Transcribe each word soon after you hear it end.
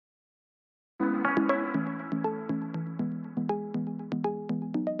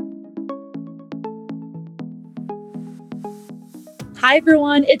Hi,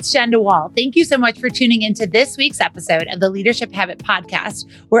 everyone. It's Jen DeWall. Thank you so much for tuning into this week's episode of the Leadership Habit Podcast,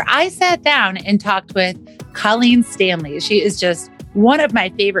 where I sat down and talked with Colleen Stanley. She is just one of my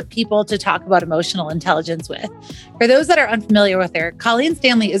favorite people to talk about emotional intelligence with. For those that are unfamiliar with her, Colleen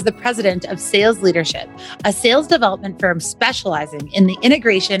Stanley is the president of Sales Leadership, a sales development firm specializing in the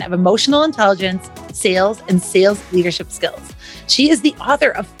integration of emotional intelligence, sales, and sales leadership skills. She is the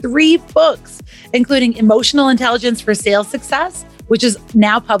author of 3 books, including Emotional Intelligence for Sales Success, which is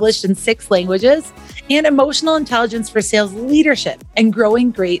now published in 6 languages, and Emotional Intelligence for Sales Leadership and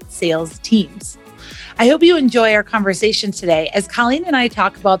Growing Great Sales Teams. I hope you enjoy our conversation today as Colleen and I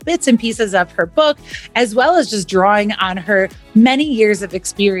talk about bits and pieces of her book, as well as just drawing on her many years of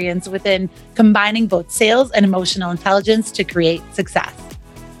experience within combining both sales and emotional intelligence to create success.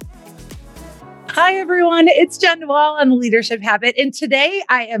 Hi, everyone. It's Jen DeWall on the Leadership Habit. And today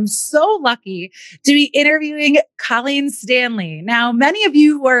I am so lucky to be interviewing Colleen Stanley. Now, many of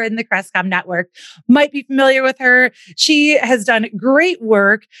you who are in the Crestcom network might be familiar with her. She has done great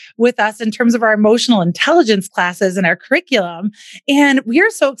work with us in terms of our emotional intelligence classes and our curriculum. And we are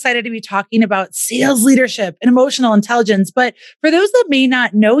so excited to be talking about sales leadership and emotional intelligence. But for those that may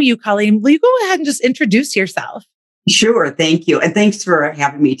not know you, Colleen, will you go ahead and just introduce yourself? Sure. Thank you. And thanks for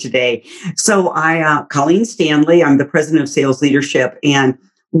having me today. So Colleen Stanley, I'm the president of Sales Leadership, and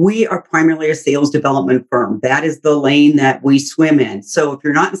we are primarily a sales development firm. That is the lane that we swim in. So if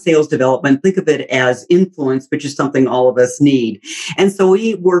you're not in sales development, think of it as influence, which is something all of us need. And so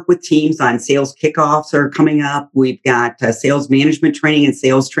we work with teams on sales kickoffs are coming up. We've got sales management training and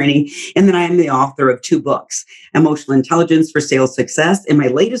sales training. And then I am the author of 2 books, Emotional Intelligence for Sales Success, and my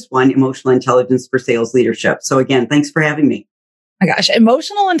latest one, Emotional Intelligence for Sales Leadership. So again, thanks for having me. Oh my gosh,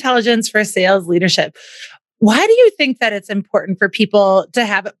 emotional intelligence for sales leadership. Why do you think that it's important for people to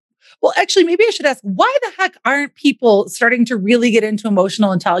have it? Well, actually, maybe I should ask, why the heck aren't people starting to really get into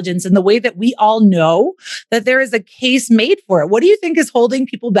emotional intelligence in the way that we all know that there is a case made for it? What do you think is holding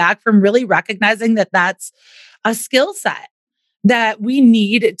people back from really recognizing that that's a skill set that we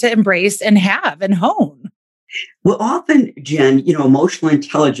need to embrace and have and hone? Well, often, Jen, emotional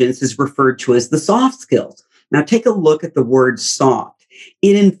intelligence is referred to as the soft skills. Now, take a look at the word soft.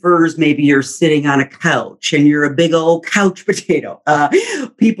 It infers maybe you're sitting on a couch and you're a big old couch potato.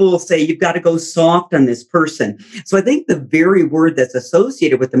 People will say you've got to go soft on this person. So I think the very word that's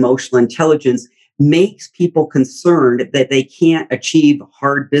associated with emotional intelligence makes people concerned that they can't achieve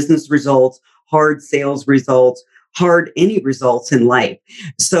hard business results, hard sales results, hard any results in life.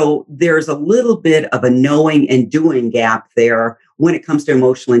 So there's a little bit of a knowing and doing gap there when it comes to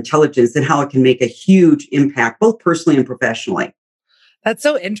emotional intelligence and how it can make a huge impact, both personally and professionally. That's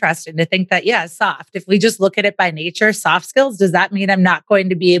so interesting to think that, soft. If we just look at it by nature, soft skills, does that mean I'm not going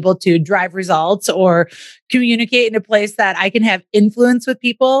to be able to drive results or communicate in a place that I can have influence with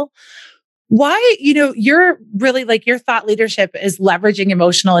people? Why, you're really your thought leadership is leveraging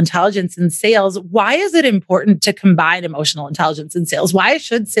emotional intelligence in sales. Why is it important to combine emotional intelligence in sales? Why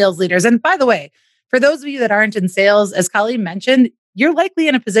should sales leaders? And by the way, for those of you that aren't in sales, as Colleen mentioned, you're likely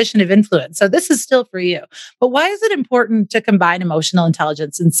in a position of influence. So this is still for you. But why is it important to combine emotional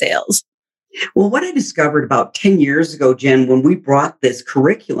intelligence in sales? Well, what I discovered about 10 years ago, Jen, when we brought this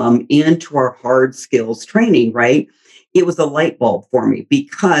curriculum into our hard skills training, right? It was a light bulb for me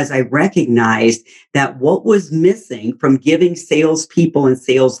because I recognized that what was missing from giving salespeople and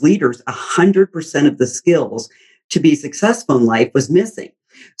sales leaders 100% of the skills to be successful in life was missing.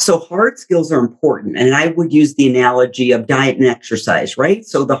 So hard skills are important. And I would use the analogy of diet and exercise, right?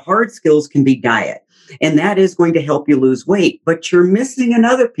 So the hard skills can be diet, and that is going to help you lose weight, but you're missing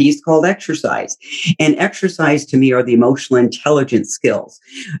another piece called exercise. And exercise to me are the emotional intelligence skills.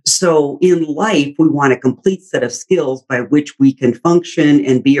 So in life, we want a complete set of skills by which we can function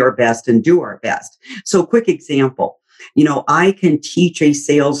and be our best and do our best. So quick example. I can teach a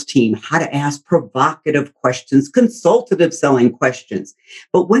sales team how to ask provocative questions, consultative selling questions.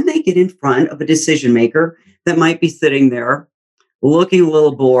 But when they get in front of a decision maker that might be sitting there looking a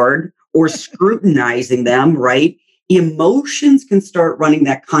little bored or scrutinizing them, right? Emotions can start running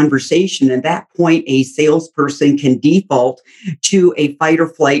that conversation. At that point, a salesperson can default to a fight or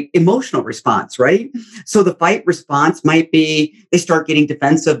flight emotional response, right? So the fight response might be they start getting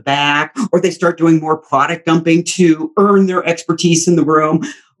defensive back, or they start doing more product dumping to earn their expertise in the room.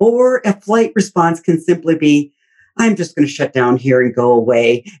 Or a flight response can simply be, I'm just going to shut down here and go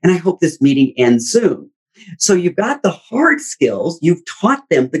away, and I hope this meeting ends soon. So you've got the hard skills. You've taught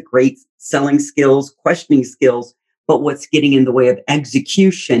them the great selling skills, questioning skills. But what's getting in the way of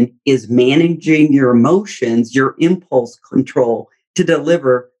execution is managing your emotions, your impulse control to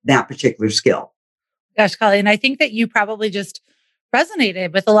deliver that particular skill. Gosh, Colleen, I think that you probably just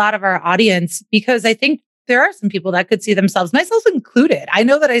resonated with a lot of our audience because I think there are some people that could see themselves, myself included. I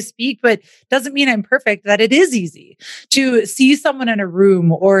know that I speak, but doesn't mean I'm perfect, that it is easy to see someone in a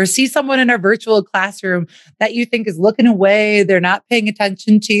room or see someone in a virtual classroom that you think is looking away. They're not paying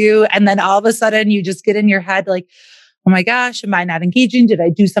attention to you. And then all of a sudden you just get in your head like, oh my gosh, am I not engaging? Did I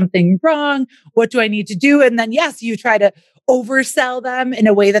do something wrong? What do I need to do? And then, yes, you try to oversell them in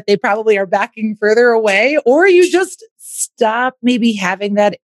a way that they probably are backing further away, or you just stop maybe having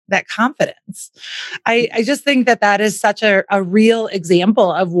that confidence. I just think that is such a real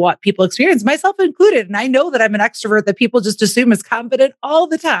example of what people experience, myself included. And I know that I'm an extrovert that people just assume is confident all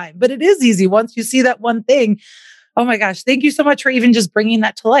the time, but it is easy once you see that one thing. Oh my gosh, thank you so much for even just bringing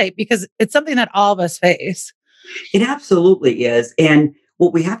that to light because it's something that all of us face. It absolutely is. And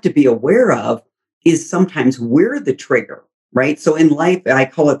what we have to be aware of is sometimes we're the trigger, right? So in life, I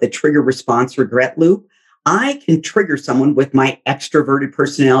call it the trigger response regret loop. I can trigger someone with my extroverted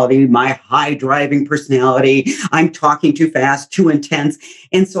personality, my high driving personality. I'm talking too fast, too intense.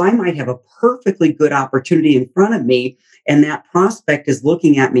 And so I might have a perfectly good opportunity in front of me. And that prospect is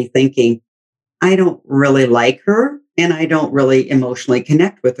looking at me thinking, I don't really like her and I don't really emotionally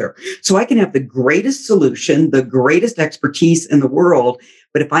connect with her. So I can have the greatest solution, the greatest expertise in the world.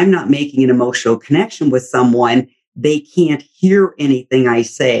 But if I'm not making an emotional connection with someone, they can't hear anything I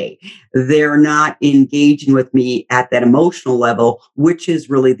say. They're not engaging with me at that emotional level, which is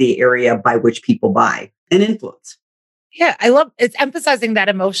really the area by which people buy and influence. Yeah, I love it's emphasizing that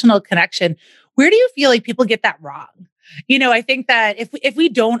emotional connection. Where do you feel like people get that wrong? I think that if we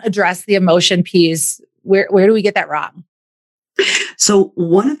don't address the emotion piece, where do we get that wrong? So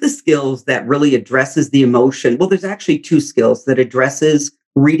one of the skills that really addresses the emotion, well, there's actually two skills that addresses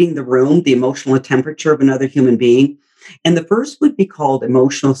reading the room, the emotional temperature of another human being. And the first would be called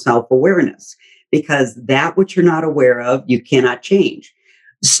emotional self-awareness, because that which you're not aware of, you cannot change.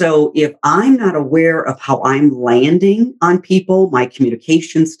 So if I'm not aware of how I'm landing on people, my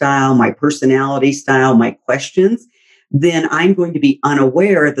communication style, my personality style, my questions, then I'm going to be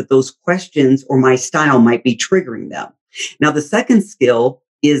unaware that those questions or my style might be triggering them. Now, the second skill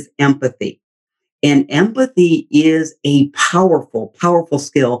is empathy. And empathy is a powerful, powerful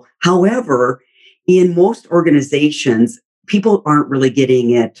skill. However, in most organizations, people aren't really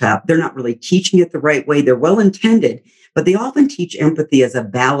getting it. They're not really teaching it the right way. They're well intended, but they often teach empathy as a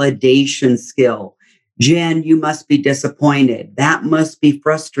validation skill. Jen, you must be disappointed. That must be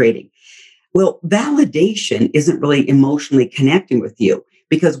frustrating. Well, validation isn't really emotionally connecting with you,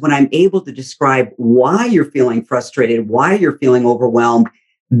 because when I'm able to describe why you're feeling frustrated, why you're feeling overwhelmed,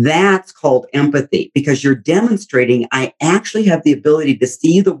 that's called empathy, because you're demonstrating I actually have the ability to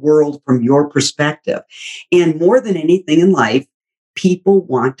see the world from your perspective. And more than anything in life, people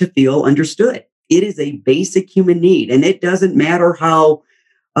want to feel understood. It is a basic human need. And it doesn't matter how,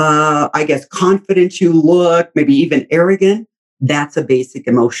 confident you look, maybe even arrogant. That's a basic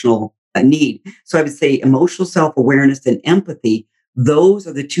emotional need. So I would say emotional self-awareness and empathy, those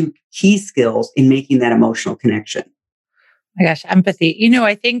are the two key skills in making that emotional connection. My gosh, empathy.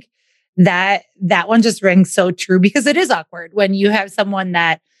 I think that one just rings so true because it is awkward when you have someone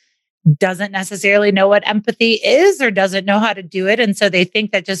that doesn't necessarily know what empathy is or doesn't know how to do it. And so they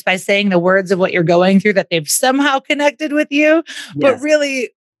think that just by saying the words of what you're going through, that they've somehow connected with you. But Yes.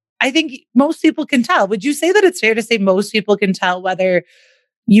 really, I think most people can tell. Would you say that it's fair to say most people can tell whether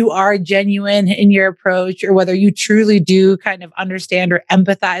you are genuine in your approach or whether you truly do kind of understand or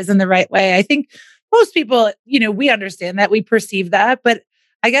empathize in the right way? I think most people, we understand that, we perceive that. But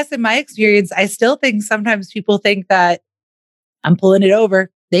I guess in my experience, I still think sometimes people think that I'm pulling it over.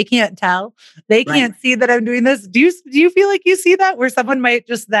 They can't tell. They Right. can't see that I'm doing this. Do you feel like you see that where someone might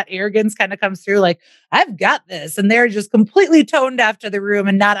just that arrogance kind of comes through like, I've got this. And they're just completely toned deaf to the room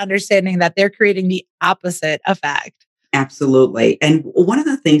and not understanding that they're creating the opposite effect. Absolutely. And one of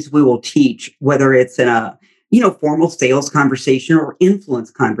the things we will teach, whether it's in a, formal sales conversation or influence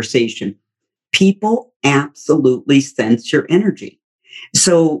conversation, people absolutely sense your energy.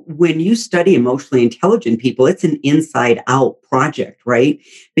 So when you study emotionally intelligent people, it's an inside out project, right?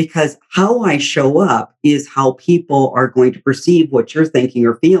 Because how I show up is how people are going to perceive what you're thinking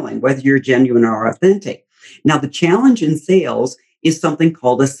or feeling, whether you're genuine or authentic. Now, the challenge in sales is something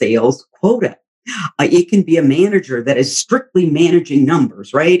called a sales quota. It can be a manager that is strictly managing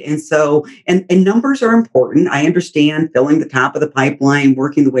numbers, right? And so, and numbers are important. I understand filling the top of the pipeline,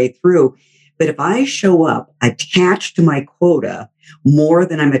 working the way through. But if I show up attached to my quota more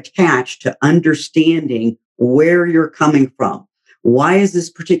than I'm attached to understanding where you're coming from, why is this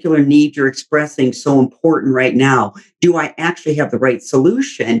particular need you're expressing so important right now? Do I actually have the right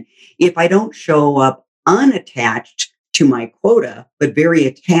solution? If I don't show up unattached to my quota, but very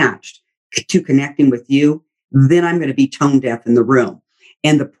attached to connecting with you, then I'm going to be tone deaf in the room.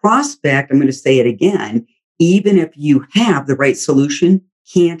 And the prospect, I'm going to say it again, even if you have the right solution,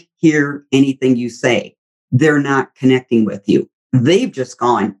 can't hear anything you say. They're not connecting with you. They've just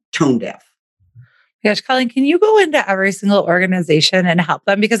gone tone deaf. Gosh, Colleen, can you go into every single organization and help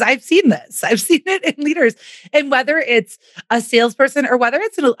them? Because I've seen this. I've seen it in leaders. And whether it's a salesperson or whether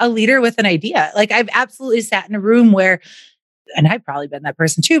it's a leader with an idea, like I've absolutely sat in a room where, and I've probably been that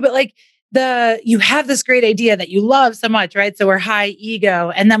person too, but like you have this great idea that you love so much, right? So we're high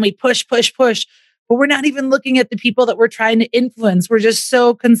ego and then we push, but we're not even looking at the people that we're trying to influence. We're just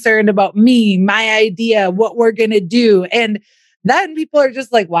so concerned about me, my idea, what we're going to do. And then people are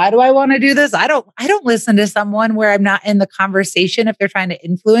just like, why do I want to do this? I don't listen to someone where I'm not in the conversation if they're trying to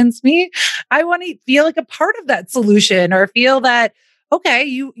influence me. I want to feel like a part of that solution or feel that, okay,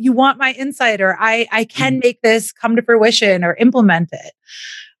 you want my insight or I can make this come to fruition or implement it.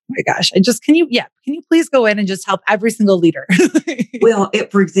 Oh my gosh, can you please go in and just help every single leader? Well,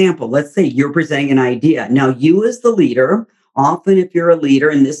 for example, let's say you're presenting an idea. Now, you as the leader, often if you're a leader,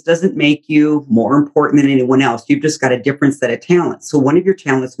 and this doesn't make you more important than anyone else, you've just got a different set of talents. So one of your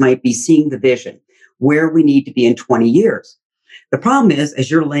talents might be seeing the vision, where we need to be in 20 years. The problem is,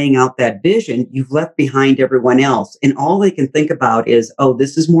 as you're laying out that vision, you've left behind everyone else. And all they can think about is, oh,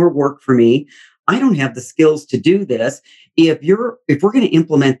 this is more work for me. I don't have the skills to do this. If we're going to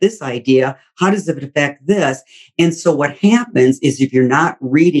implement this idea, how does it affect this? And so what happens is if you're not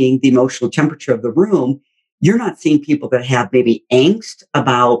reading the emotional temperature of the room, you're not seeing people that have maybe angst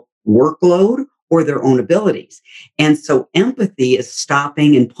about workload or their own abilities. And so empathy is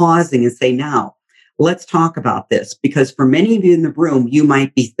stopping and pausing and say, now, let's talk about this. Because for many of you in the room, you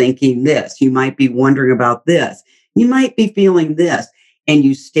might be thinking this. You might be wondering about this. You might be feeling this. And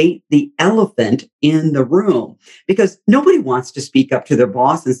you state the elephant in the room because nobody wants to speak up to their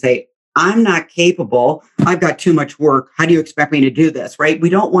boss and say, I'm not capable. I've got too much work. How do you expect me to do this? Right? We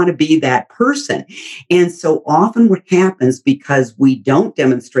don't want to be that person. And so often what happens because we don't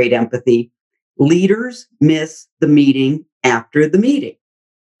demonstrate empathy, leaders miss the meeting after the meeting.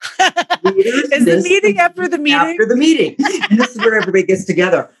 Is the meeting after the meeting? After the meeting. And this is where everybody gets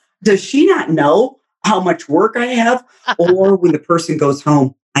together. Does she not know how much work I have? Or when the person goes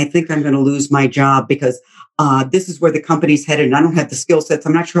home, I think I'm going to lose my job because this is where the company's headed and I don't have the skill sets.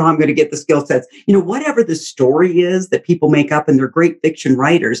 I'm not sure how I'm going to get the skill sets. Whatever the story is that people make up, and they're great fiction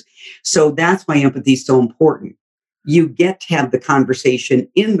writers. So that's why empathy is so important. You get to have the conversation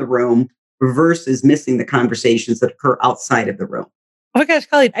in the room versus missing the conversations that occur outside of the room. Oh my gosh,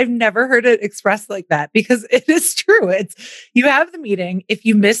 Colleen, I've never heard it expressed like that because it is true. You have the meeting. If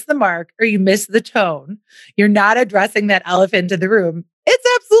you miss the mark or you miss the tone, you're not addressing that elephant in the room. It's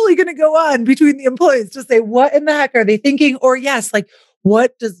absolutely going to go on between the employees to say, what in the heck are they thinking? Or yes, like,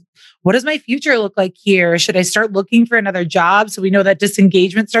 what does my future look like here? Should I start looking for another job? So we know that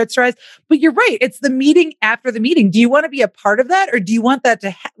disengagement starts to rise. But you're right. It's the meeting after the meeting. Do you want to be a part of that? Or do you want that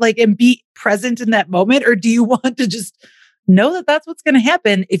to and be present in that moment? Or do you want to just know that that's what's going to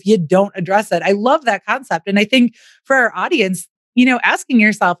happen if you don't address it? I love that concept. And I think for our audience, asking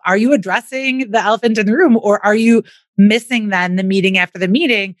yourself, are you addressing the elephant in the room or are you missing then the meeting after the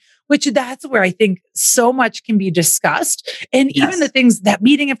meeting? Which that's where I think so much can be discussed. And Yes. even the things that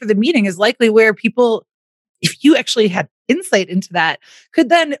meeting after the meeting is likely where people, if you actually had insight into that, could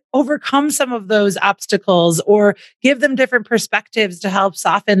then overcome some of those obstacles or give them different perspectives to help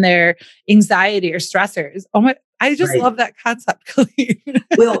soften their anxiety or stressors. Oh my, I just love that concept, Colleen.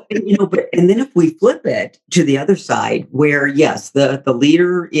 Well, and then if we flip it to the other side where, yes, the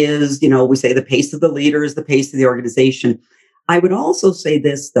leader is, we say the pace of the leader is the pace of the organization. I would also say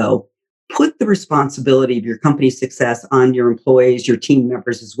this, though, put the responsibility of your company's success on your employees, your team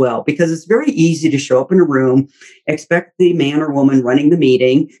members as well, because it's very easy to show up in a room, expect the man or woman running the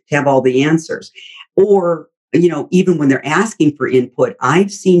meeting to have all the answers. Or, even when they're asking for input,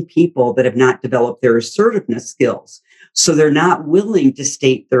 I've seen people that have not developed their assertiveness skills. So they're not willing to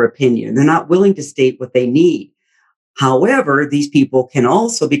state their opinion. They're not willing to state what they need. However, these people can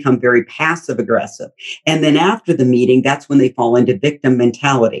also become very passive aggressive. And then after the meeting, that's when they fall into victim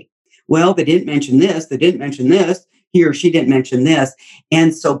mentality. Well, they didn't mention this. They didn't mention this. He or she didn't mention this.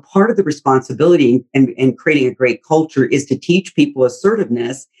 And so part of the responsibility in creating a great culture is to teach people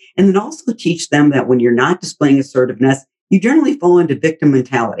assertiveness and then also teach them that when you're not displaying assertiveness, you generally fall into victim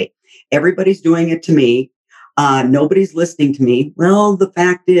mentality. Everybody's doing it to me. Nobody's listening to me. Well, the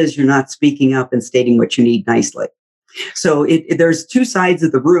fact is you're not speaking up and stating what you need nicely. So there's two sides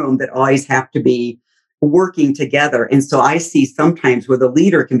of the room that always have to be working together. And so I see sometimes where the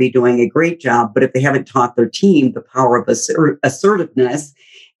leader can be doing a great job, but if they haven't taught their team the power of assertiveness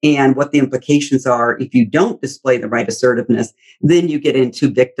and what the implications are if you don't display the right assertiveness, then you get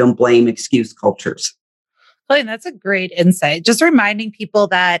into victim blame excuse cultures. Colleen, that's a great insight. Just reminding people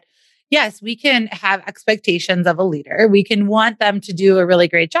that, yes, we can have expectations of a leader. We can want them to do a really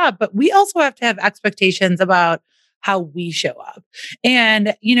great job, but we also have to have expectations about how we show up.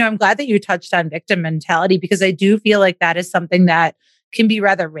 And, I'm glad that you touched on victim mentality because I do feel like that is something that can be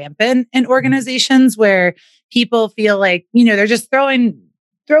rather rampant in organizations where people feel like, they're just throwing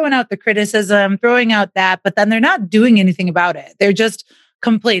out the criticism, throwing out that, but then they're not doing anything about it. They're just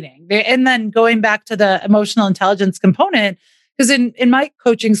complaining. And then going back to the emotional intelligence component, because in my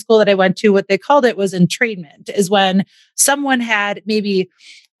coaching school that I went to, what they called it was entrainment, is when someone had maybe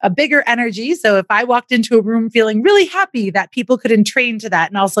a bigger energy. So if I walked into a room feeling really happy, that people could entrain to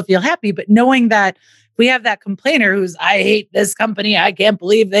that and also feel happy. But knowing that we have that complainer who's, I hate this company, I can't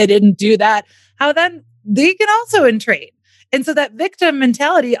believe they didn't do that, how then they can also entrain. And so that victim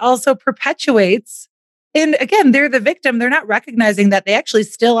mentality also perpetuates. And again, they're the victim. They're not recognizing that they actually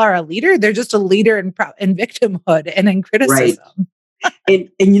still are a leader. They're just a leader in victimhood and in criticism. Right.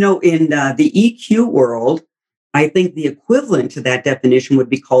 And in the EQ world, I think the equivalent to that definition would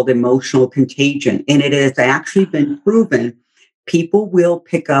be called emotional contagion. And it has actually been proven people will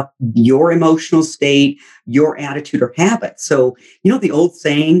pick up your emotional state, your attitude or habit. So, the old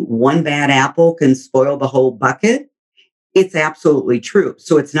saying, one bad apple can spoil the whole bucket. It's absolutely true.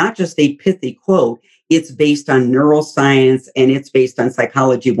 So it's not just a pithy quote. It's based on neuroscience and it's based on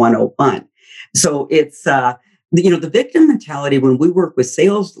psychology 101. So it's, the victim mentality, when we work with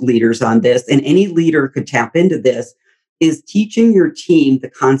sales leaders on this, and any leader could tap into this, is teaching your team the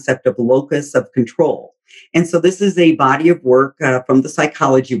concept of locus of control. And so this is a body of work from the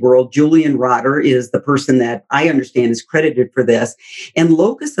psychology world. Julian Rotter is the person that I understand is credited for this. And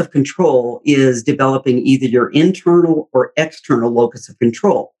locus of control is developing either your internal or external locus of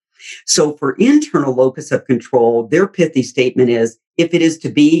control. So for internal locus of control, their pithy statement is, if it is to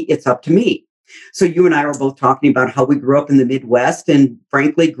be, it's up to me. So you and I were both talking about how we grew up in the Midwest and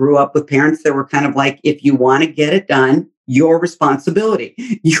frankly grew up with parents that were kind of like, if you want to get it done, your responsibility,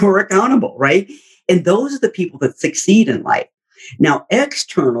 you're accountable, right? And those are the people that succeed in life. Now,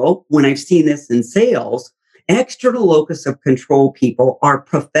 external, when I've seen this in sales, external locus of control people are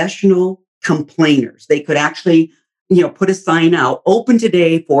professional complainers. They could actually, put a sign out, open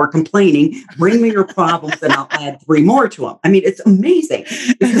today for complaining, bring me your problems and I'll add 3 more to them. I mean, it's amazing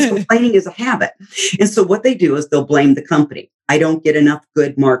because complaining is a habit. And so what they do is they'll blame the company. I don't get enough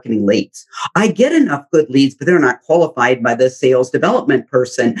good marketing leads. I get enough good leads, but they're not qualified by the sales development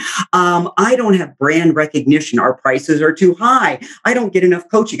person. I don't have brand recognition. Our prices are too high. I don't get enough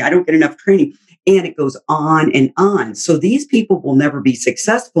coaching. I don't get enough training. And it goes on and on. So these people will never be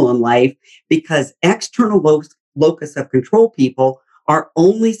successful in life because external locus of control people are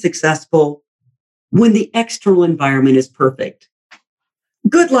only successful when the external environment is perfect.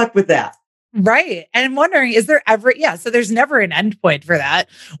 Good luck with that. Right. And I'm wondering, is there ever, so there's never an end point for that,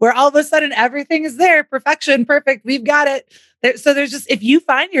 where all of a sudden everything is there, perfection, perfect, we've got it. So there's just, if you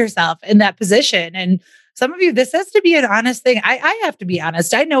find yourself in that position, and some of you, this has to be an honest thing. I have to be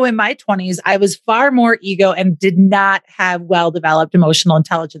honest. I know in my 20s, I was far more ego and did not have well-developed emotional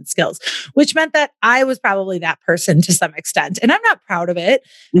intelligence skills, which meant that I was probably that person to some extent. And I'm not proud of it.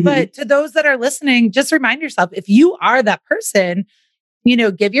 Mm-hmm. But to those that are listening, just remind yourself, if you are that person,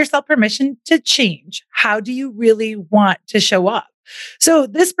 give yourself permission to change. How do you really want to show up? So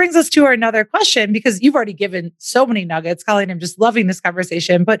this brings us to our another question, because you've already given so many nuggets. Colleen, I'm just loving this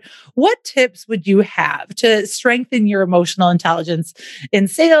conversation, but what tips would you have to strengthen your emotional intelligence in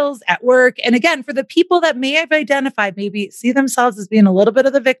sales, at work? And again, for the people that may have identified, maybe see themselves as being a little bit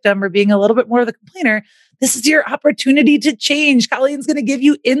of the victim or being a little bit more of the complainer, this is your opportunity to change. Colleen's going to give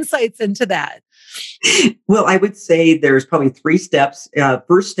you insights into that. Well, I would say there's probably 3 steps.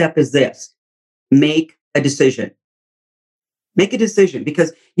 First step is this: make a decision. Make a decision,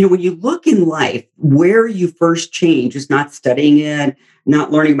 because, when you look in life, where you first change is not studying it,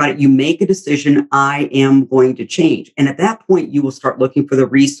 not learning about it. You make a decision, I am going to change. And at that point, you will start looking for the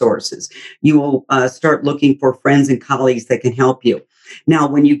resources. You will start looking for friends and colleagues that can help you. Now,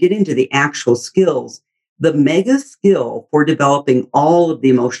 when you get into the actual skills, the mega skill for developing all of the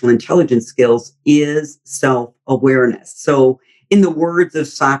emotional intelligence skills is self-awareness. So in the words of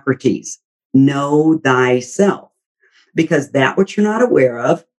Socrates, know thyself. Because that which you're not aware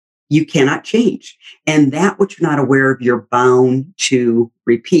of, you cannot change. And that which you're not aware of, you're bound to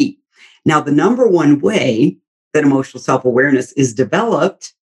repeat. Now, the number one way that emotional self-awareness is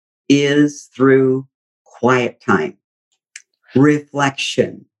developed is through quiet time,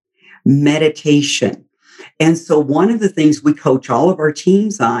 reflection, meditation. And so one of the things we coach all of our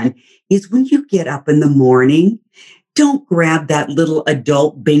teams on is when you get up in the morning, don't grab that little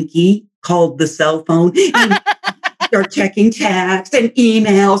adult binky called the cell phone and start checking texts and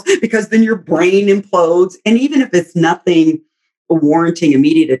emails, because then your brain implodes. And even if it's nothing warranting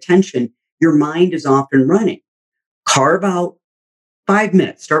immediate attention, your mind is off and running. Carve out 5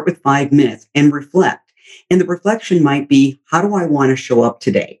 minutes, start with 5 minutes and reflect. And the reflection might be, how do I want to show up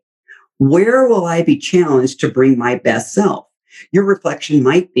today? Where will I be challenged to bring my best self? Your reflection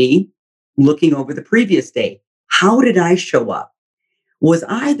might be looking over the previous day. How did I show up? Was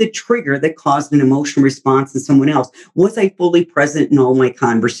I the trigger that caused an emotional response in someone else? Was I fully present in all my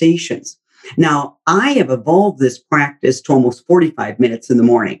conversations? Now, I have evolved this practice to almost 45 minutes in the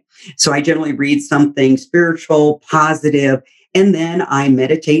morning. So I generally read something spiritual, positive, and then I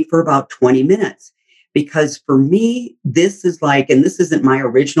meditate for about 20 minutes. Because for me, this is like, and this isn't my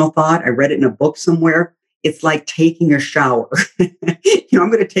original thought, I read it in a book somewhere. It's like taking a shower. I'm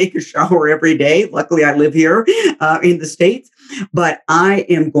going to take a shower every day. Luckily, I live here in the States, but I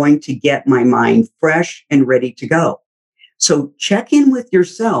am going to get my mind fresh and ready to go. So check in with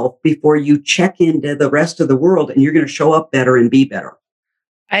yourself before you check into the rest of the world, and you're going to show up better and be better.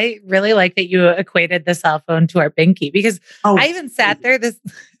 I really like that you equated the cell phone to our binky, because I even sat there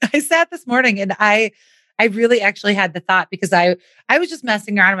I sat this morning and I really actually had the thought, because I was just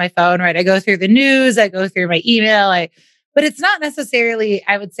messing around on my phone, right? I go through the news, I go through my email, but it's not necessarily,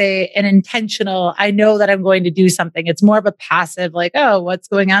 I would say, an intentional, I know that I'm going to do something. It's more of a passive, like, oh, what's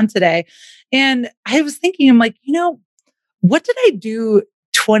going on today? And I was thinking, I'm like, what did I do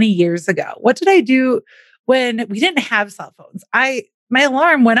 20 years ago? What did I do when we didn't have cell phones? My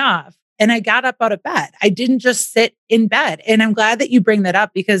alarm went off and I got up out of bed. I didn't just sit in bed. And I'm glad that you bring that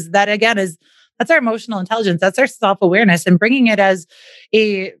up, because that again that's our emotional intelligence. That's our self-awareness, and bringing it as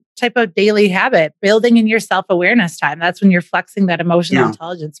a type of daily habit, building in your self-awareness time. That's when you're flexing that emotional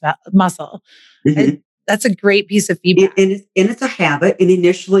intelligence muscle. Mm-hmm. That's a great piece of feedback. And it's a habit. And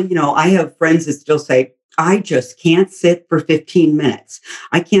initially, I have friends that still say, I just can't sit for 15 minutes.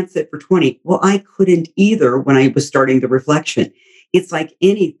 I can't sit for 20. Well, I couldn't either when I was starting the reflection. It's like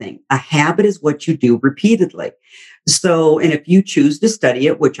anything. A habit is what you do repeatedly. So, and if you choose to study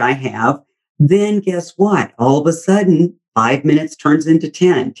it, which I have, then guess what? All of a sudden, 5 minutes turns into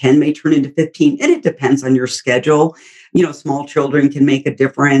 10. 10 may turn into 15. And it depends on your schedule. Small children can make a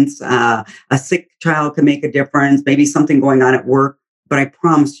difference. A sick child can make a difference. Maybe something going on at work. But I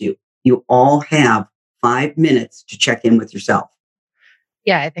promise you, you all have 5 minutes to check in with yourself.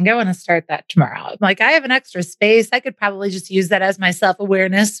 Yeah, I think I want to start that tomorrow. I'm like, I have an extra space. I could probably just use that as my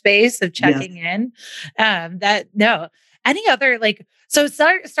self-awareness space of checking in. Any other,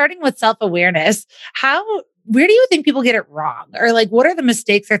 starting with self-awareness, where do you think people get it wrong? Or what are the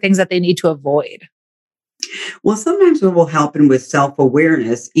mistakes or things that they need to avoid? Well, sometimes what will happen with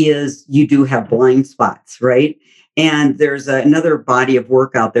self-awareness is you do have blind spots, right? And there's another body of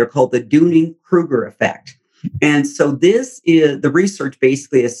work out there called the Dunning-Kruger effect. And so this is the research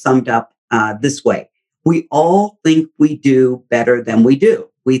basically is summed up this way. We all think we do better than we do.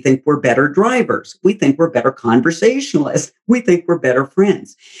 We think we're better drivers. We think we're better conversationalists. We think we're better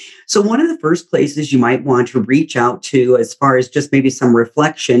friends. So one of the first places you might want to reach out to, as far as just maybe some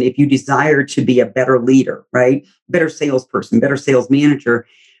reflection, if you desire to be a better leader, right? Better salesperson, better sales manager,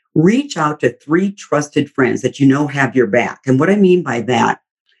 reach out to 3 trusted friends that have your back. And what I mean by that,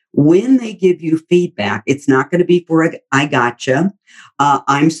 when they give you feedback, it's not going to be for I gotcha,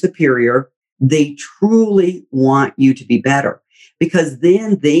 I'm superior. They truly want you to be better, because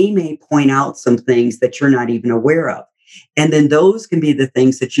then they may point out some things that you're not even aware of. And then those can be the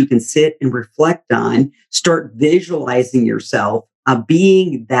things that you can sit and reflect on, start visualizing yourself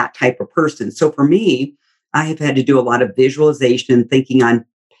being that type of person. So for me, I have had to do a lot of visualization and thinking on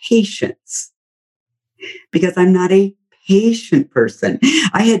patience, because I'm not a patient person.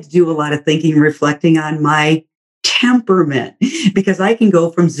 I had to do a lot of thinking, reflecting on my temperament, because I can go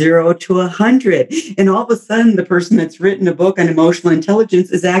from 0 to 100. And all of a sudden, the person that's written a book on emotional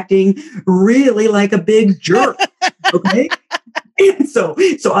intelligence is acting really like a big jerk. Okay. And so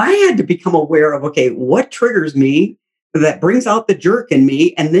I had to become aware of, okay, what triggers me that brings out the jerk in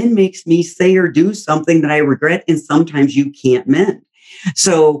me and then makes me say or do something that I regret. And sometimes you can't mend.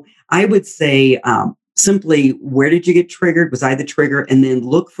 So I would say, simply, where did you get triggered? Was I the trigger? And then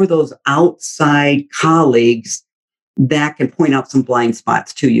look for those outside colleagues that can point out some blind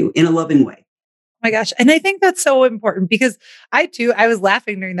spots to you in a loving way. Oh my gosh. And I think that's so important, because I was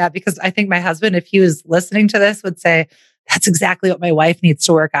laughing during that, because I think my husband, if he was listening to this, would say, that's exactly what my wife needs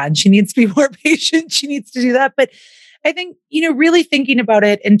to work on. She needs to be more patient. She needs to do that. But I think, really thinking about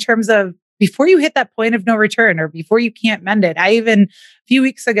it in terms of before you hit that point of no return or before you can't mend it. I even a few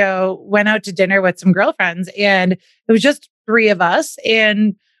weeks ago went out to dinner with some girlfriends and it was just three of us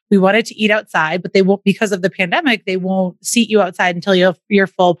and we wanted to eat outside, but they won't, because of the pandemic, they won't seat you outside until your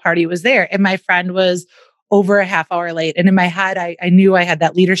full party was there. And my friend was over a half hour late. And in my head, I knew I had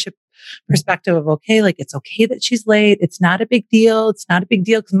that leadership perspective of, okay, like it's okay that she's late. It's not a big deal. It's not a big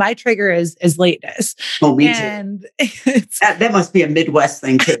deal because my trigger is lateness. Oh, me and too. That must be a Midwest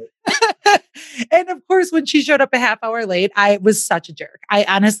thing too. And of course, when she showed up a half hour late, I was such a jerk. I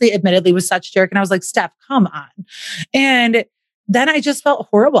honestly, admittedly was such a jerk. And I was like, Steph, come on. And then I just felt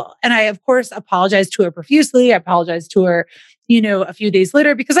horrible. And I, of course, apologized to her profusely. I apologized to her, a few days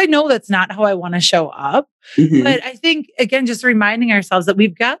later, because I know that's not how I want to show up. Mm-hmm. But I think, again, just reminding ourselves that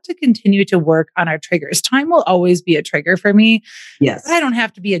we've got to continue to work on our triggers. Time will always be a trigger for me. Yes. But I don't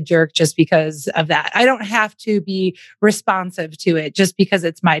have to be a jerk just because of that. I don't have to be responsive to it just because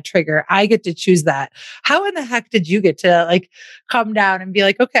it's my trigger. I get to choose that. How in the heck did you get to come down and be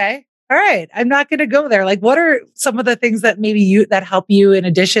like, okay, all right, I'm not going to go there. Like, what are some of the things that that help you in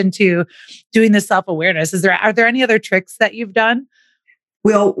addition to doing the self-awareness? Are there any other tricks that you've done?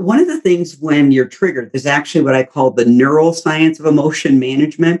 Well, one of the things when you're triggered, there's actually what I call the neuroscience of emotion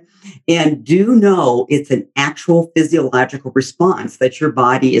management. And do know it's an actual physiological response that your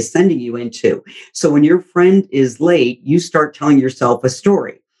body is sending you into. So when your friend is late, you start telling yourself a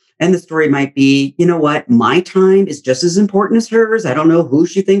story. And the story might be, you know what, my time is just as important as hers. I don't know who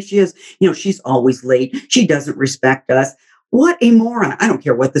she thinks she is. She's always late. She doesn't respect us. What a moron. I don't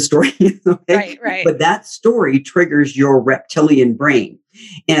care what the story is. Okay? Right. But that story triggers your reptilian brain.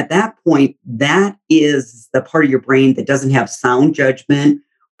 And at that point, that is the part of your brain that doesn't have sound judgment,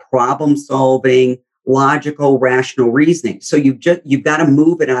 problem solving, logical, rational reasoning. So you've got to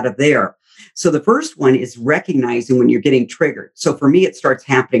move it out of there. So the first one is recognizing when you're getting triggered. So for me, it starts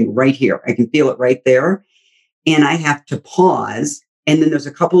happening right here. I can feel it right there. And I have to pause. And then there's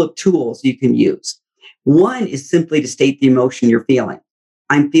a couple of tools you can use. One is simply to state the emotion you're feeling.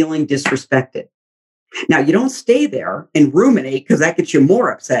 I'm feeling disrespected. Now, you don't stay there and ruminate because that gets you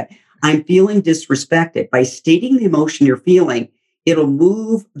more upset. I'm feeling disrespected. By stating the emotion you're feeling, it'll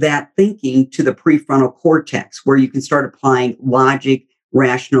move that thinking to the prefrontal cortex where you can start applying logic,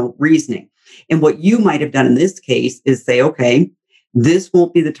 rational reasoning. And what you might have done in this case is say, okay, this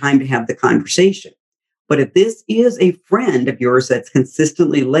won't be the time to have the conversation. But if this is a friend of yours that's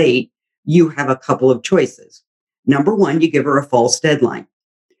consistently late, you have a couple of choices. Number one, you give her a false deadline.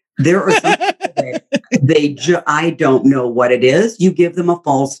 There are some people I don't know what it is. You give them a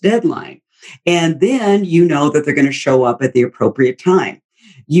false deadline. And then you know that they're going to show up at the appropriate time.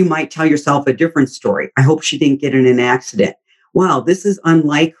 You might tell yourself a different story. I hope she didn't get in an accident. Wow, this is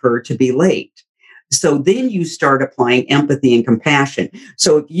unlike her to be late. So then you start applying empathy and compassion.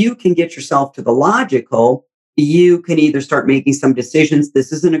 So if you can get yourself to the logical, you can either start making some decisions.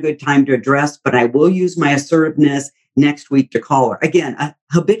 This isn't a good time to address, but I will use my assertiveness next week to call her. Again, a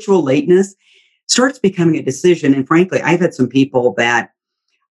habitual lateness starts becoming a decision. And frankly, I've had some people that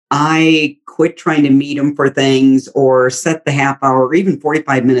I quit trying to meet them for things or set the half hour or even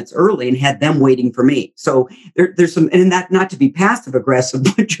 45 minutes early and had them waiting for me. So there's some, and that not to be passive aggressive,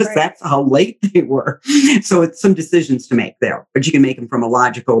 but just right. That's how late they were. So it's some decisions to make there, but you can make them from a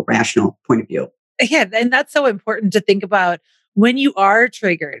logical, rational point of view. Yeah. And that's so important to think about when you are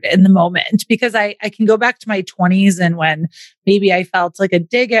triggered in the moment, because I can go back to my 20s and when maybe I felt like a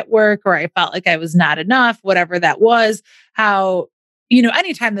dig at work or I felt like I was not enough, whatever that was, how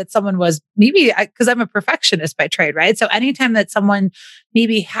anytime that someone was because I'm a perfectionist by trade, right? So anytime that someone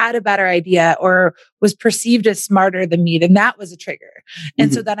maybe had a better idea or was perceived as smarter than me, then that was a trigger.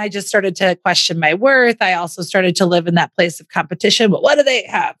 And so then I just started to question my worth. I also started to live in that place of competition. But what do they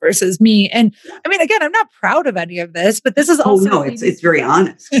have versus me? And I mean, again, I'm not proud of any of this, but this is also. Oh, no, it's very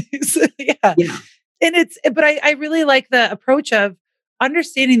honest. Yeah. And but I really like the approach of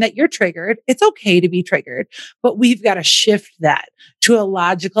understanding that you're triggered. It's okay to be triggered, but we've got to shift that to a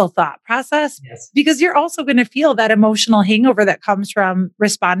logical thought process because you're also going to feel that emotional hangover that comes from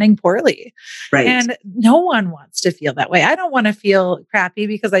responding poorly. Right. And no one wants to feel that way. I don't want to feel crappy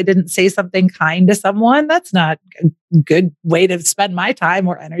because I didn't say something kind to someone. That's not a good way to spend my time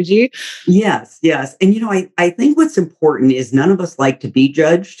or energy. Yes. And, I think what's important is none of us like to be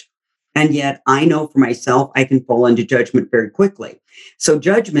judged. And yet I know for myself, I can fall into judgment very quickly. So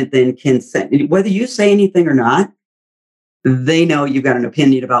judgment then can send, whether you say anything or not, they know you've got an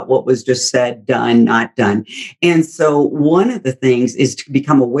opinion about what was just said, done, not done. And so one of the things is to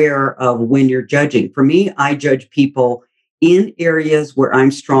become aware of when you're judging. For me, I judge people in areas where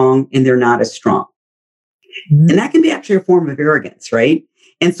I'm strong and they're not as strong. And that can be actually a form of arrogance, right?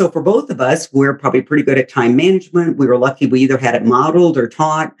 And so for both of us, we're probably pretty good at time management. We were lucky we either had it modeled or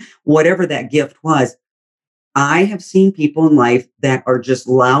taught, whatever that gift was. I have seen people in life that are just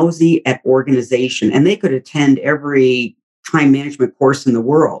lousy at organization, and they could attend every time management course in the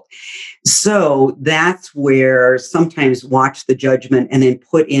world. So that's where sometimes watch the judgment and then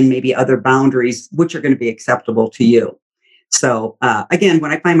put in maybe other boundaries, which are going to be acceptable to you. So again,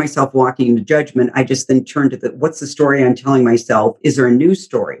 when I find myself walking into judgment, I just then turn to what's the story I'm telling myself? Is there a new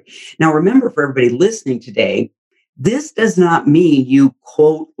story? Now, remember, for everybody listening today, this does not mean you,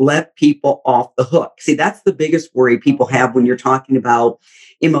 quote, let people off the hook. See, that's the biggest worry people have when you're talking about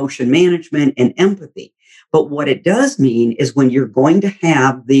emotion management and empathy. But what it does mean is when you're going to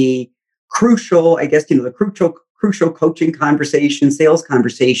have the crucial, the crucial coaching conversation, sales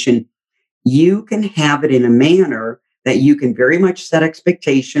conversation, you can have it in a manner that you can very much set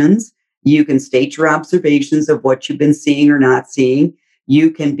expectations. You can state your observations of what you've been seeing or not seeing.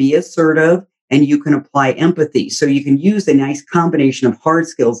 You can be assertive and you can apply empathy. So you can use a nice combination of hard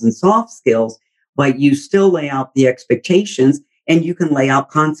skills and soft skills, but you still lay out the expectations and you can lay out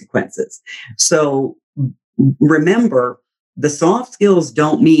consequences. So remember, the soft skills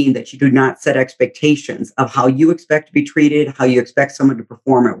don't mean that you do not set expectations of how you expect to be treated, how you expect someone to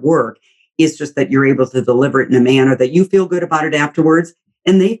perform at work. It's just that you're able to deliver it in a manner that you feel good about it afterwards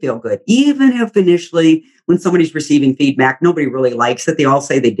and they feel good. Even if initially when somebody's receiving feedback, nobody really likes it. They all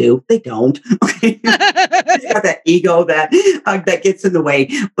say they do. They don't. Okay. It's got that ego that gets in the way.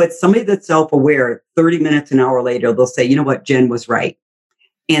 But somebody that's self-aware, 30 minutes, an hour later, they'll say, you know what, Jen was right.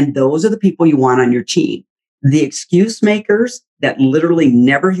 And those are the people you want on your team. The excuse makers that literally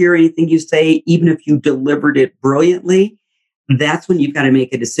never hear anything you say, even if you delivered it brilliantly, that's when you've got to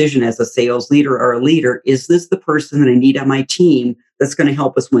make a decision as a sales leader or a leader. Is this the person that I need on my team that's going to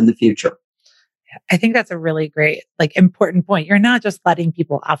help us win the future? I think that's a really great, important point. You're not just letting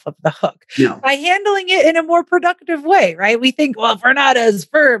people off of the hook by handling it in a more productive way, right? We think, well, if we're not as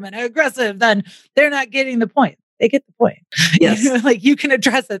firm and aggressive, then they're not getting the point. They get the point. Yes. You can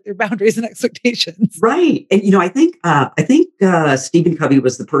address it through boundaries and expectations. Right. And, I think Stephen Covey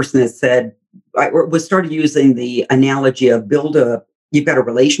was the person that said, was started using the analogy of you've got a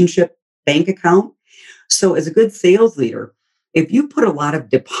relationship bank account. So as a good sales leader, if you put a lot of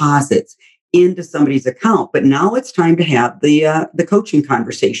deposits into somebody's account, but now it's time to have the coaching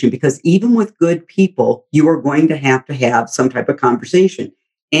conversation, because even with good people, you are going to have some type of conversation.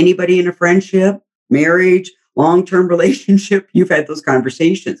 Anybody in a friendship, marriage, long-term relationship, you've had those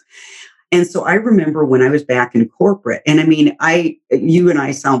conversations. And so I remember when I was back in corporate, and you and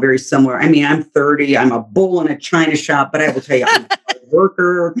I sound very similar. I'm 30, I'm a bull in a china shop, but I will tell you, I'm a hard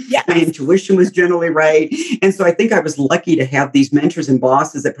worker. Yes. My intuition was generally right. And so I think I was lucky to have these mentors and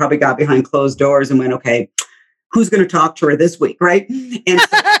bosses that probably got behind closed doors and went, okay, who's going to talk to her this week, right? And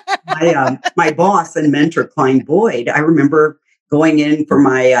so my boss and mentor, Colleen, I remember going in for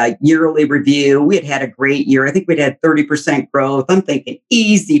my yearly review. We had a great year. I think we'd had 30% growth. I'm thinking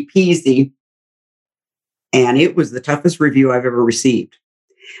easy peasy. And it was the toughest review I've ever received,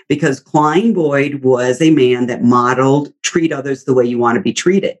 because Klein Boyd was a man that modeled treat others the way you want to be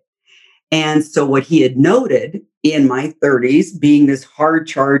treated. And so what he had noted in my 30s, being this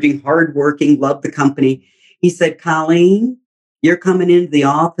hard-charging, hard-working, love the company, he said, Colleen, you're coming into the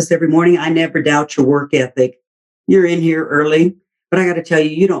office every morning. I never doubt your work ethic. You're in here early, but I got to tell you,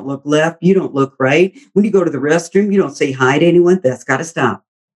 you don't look left. You don't look right. When you go to the restroom, you don't say hi to anyone. That's got to stop.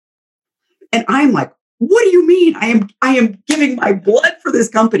 And I'm like, what do you mean? I am giving my blood for this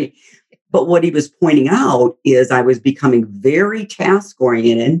company. But what he was pointing out is I was becoming very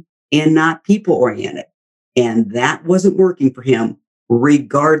task-oriented and not people-oriented. And that wasn't working for him,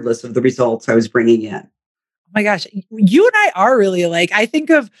 regardless of the results I was bringing in. Oh my gosh, you and I are really alike. I think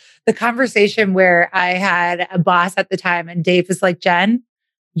of the conversation where I had a boss at the time and Dave was like, Jen,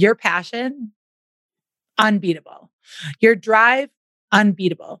 your passion, unbeatable. Your drive,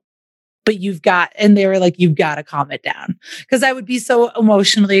 unbeatable. But they were like, you've got to calm it down, because I would be so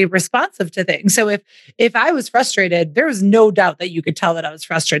emotionally responsive to things. So if I was frustrated, there was no doubt that you could tell that I was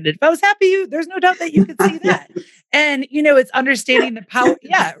frustrated. If I was happy, there's no doubt that you could see that. And, it's understanding the power.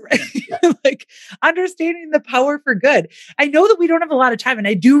 Yeah. Right? Understanding the power for good. I know that we don't have a lot of time, and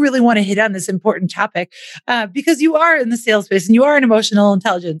I do really want to hit on this important topic because you are in the sales space and you are in emotional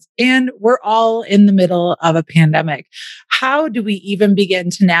intelligence, and we're all in the middle of a pandemic. How do we even begin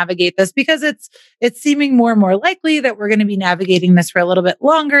to navigate this? Because it's seeming more and more likely that we're going to be navigating this for a little bit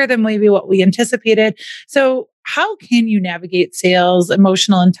longer than maybe what we anticipated. So how can you navigate sales,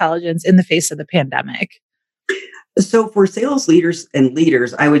 emotional intelligence in the face of the pandemic? So for sales leaders and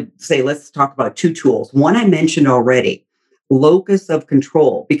leaders, I would say let's talk about two tools. One I mentioned already, locus of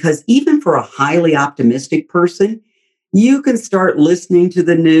control, because even for a highly optimistic person, you can start listening to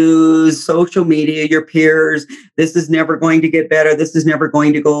the news, social media, your peers. This is never going to get better. This is never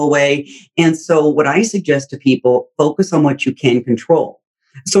going to go away. And so what I suggest to people, focus on what you can control.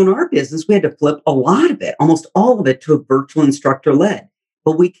 So in our business, we had to flip a lot of it, almost all of it, to a virtual instructor led,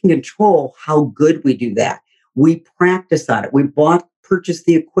 but we can control how good we do that. We practice on it. We purchased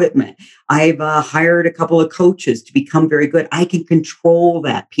the equipment. I've hired a couple of coaches to become very good. I can control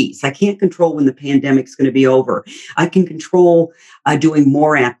that piece. I can't control when the pandemic's going to be over. I can control doing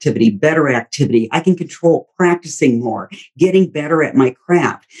more activity, better activity. I can control practicing more, getting better at my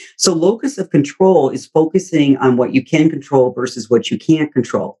craft. So locus of control is focusing on what you can control versus what you can't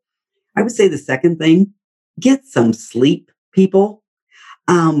control. I would say the second thing, get some sleep, people.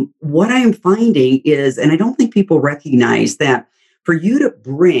 What I am finding is, and I don't think people recognize that for you to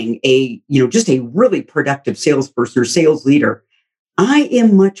bring just a really productive salesperson or sales leader, I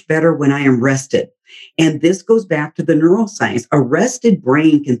am much better when I am rested. And this goes back to the neuroscience. A rested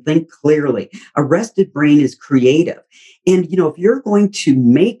brain can think clearly. A rested brain is creative. And, if you're going to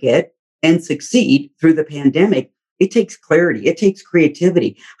make it and succeed through the pandemic, it takes clarity. It takes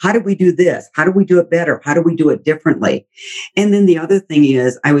creativity. How do we do this? How do we do it better? How do we do it differently? And then the other thing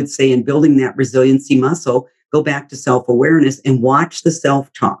is, I would say in building that resiliency muscle, go back to self-awareness and watch the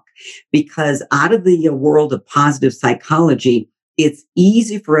self-talk. Because out of the world of positive psychology, it's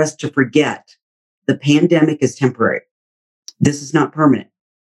easy for us to forget the pandemic is temporary. This is not permanent.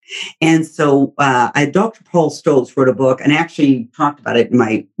 And so Dr. Paul Stoltz wrote a book and actually talked about it in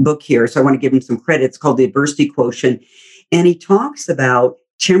my book here. So I want to give him some credit. It's called The Adversity Quotient. And he talks about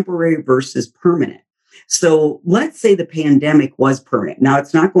temporary versus permanent. So let's say the pandemic was permanent. Now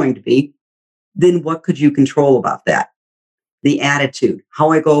it's not going to be. Then what could you control about that? The attitude,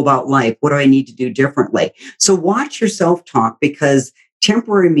 how I go about life. What do I need to do differently? So watch your self-talk, because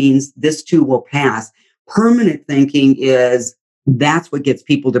temporary means this too will pass. Permanent thinking is that's what gets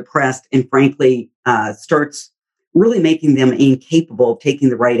people depressed and frankly starts really making them incapable of taking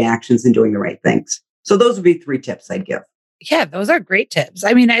the right actions and doing the right things. So those would be 3 tips I'd give. Yeah, those are great tips.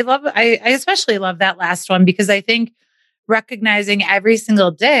 I mean, I especially love that last one, because I think recognizing every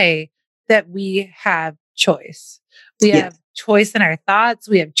single day that we have choice. We have choice in our thoughts.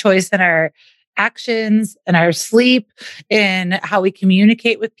 We have choice in our actions and our sleep and how we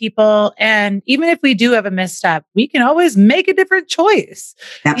communicate with people. And even if we do have a misstep, we can always make a different choice.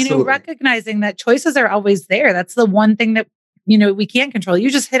 Absolutely. Recognizing that choices are always there. That's the one thing that, we can't control. You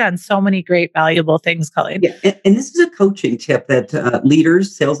just hit on so many great, valuable things, Colleen. Yeah. And this is a coaching tip that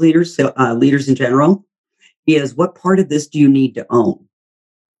leaders, sales leaders, leaders in general, is what part of this do you need to own?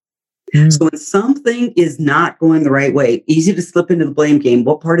 So when something is not going the right way, easy to slip into the blame game.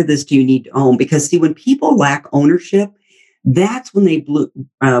 What part of this do you need to own? Because see, when people lack ownership, that's when they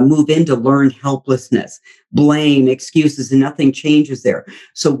move into learned helplessness, blame, excuses, and nothing changes there.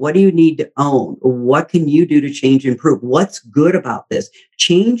 So what do you need to own? What can you do to change and improve? What's good about this?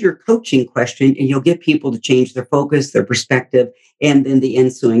 Change your coaching question and you'll get people to change their focus, their perspective, and then the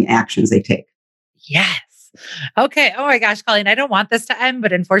ensuing actions they take. Yes. Okay. Oh my gosh, Colleen, I don't want this to end,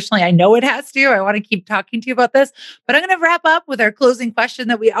 but unfortunately I know it has to. I want to keep talking to you about this, but I'm going to wrap up with our closing question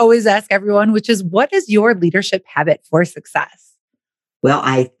that we always ask everyone, which is, what is your leadership habit for success? Well,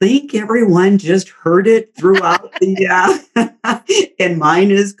 I think everyone just heard it throughout and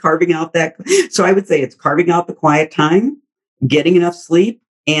mine is carving out that. So I would say it's carving out the quiet time, getting enough sleep,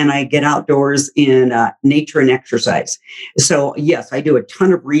 and I get outdoors in nature and exercise. So yes, I do a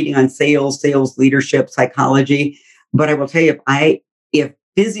ton of reading on sales leadership, psychology. But I will tell you, if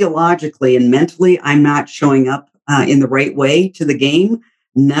physiologically and mentally I'm not showing up in the right way to the game,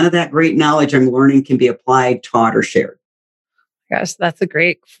 none of that great knowledge I'm learning can be applied, taught, or shared. Gosh, that's a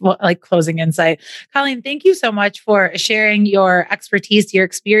great closing insight. Colleen, thank you so much for sharing your expertise, your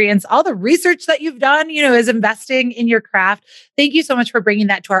experience, all the research that you've done, is investing in your craft. Thank you so much for bringing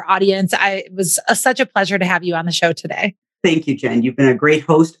that to our audience. It was such a pleasure to have you on the show today. Thank you, Jen. You've been a great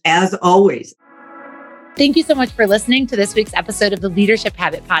host as always. Thank you so much for listening to this week's episode of the Leadership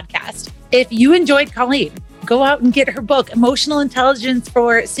Habit Podcast. If you enjoyed Colleen, go out and get her book, Emotional Intelligence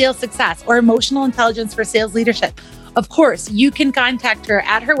for Sales Success, or Emotional Intelligence for Sales Leadership. Of course, you can contact her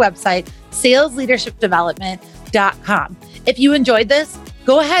at her website, salesleadershipdevelopment.com. If you enjoyed this,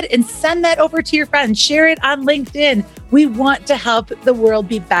 go ahead and send that over to your friends. Share it on LinkedIn. We want to help the world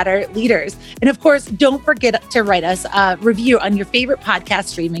be better leaders. And of course, don't forget to write us a review on your favorite podcast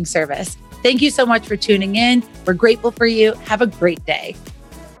streaming service. Thank you so much for tuning in. We're grateful for you. Have a great day.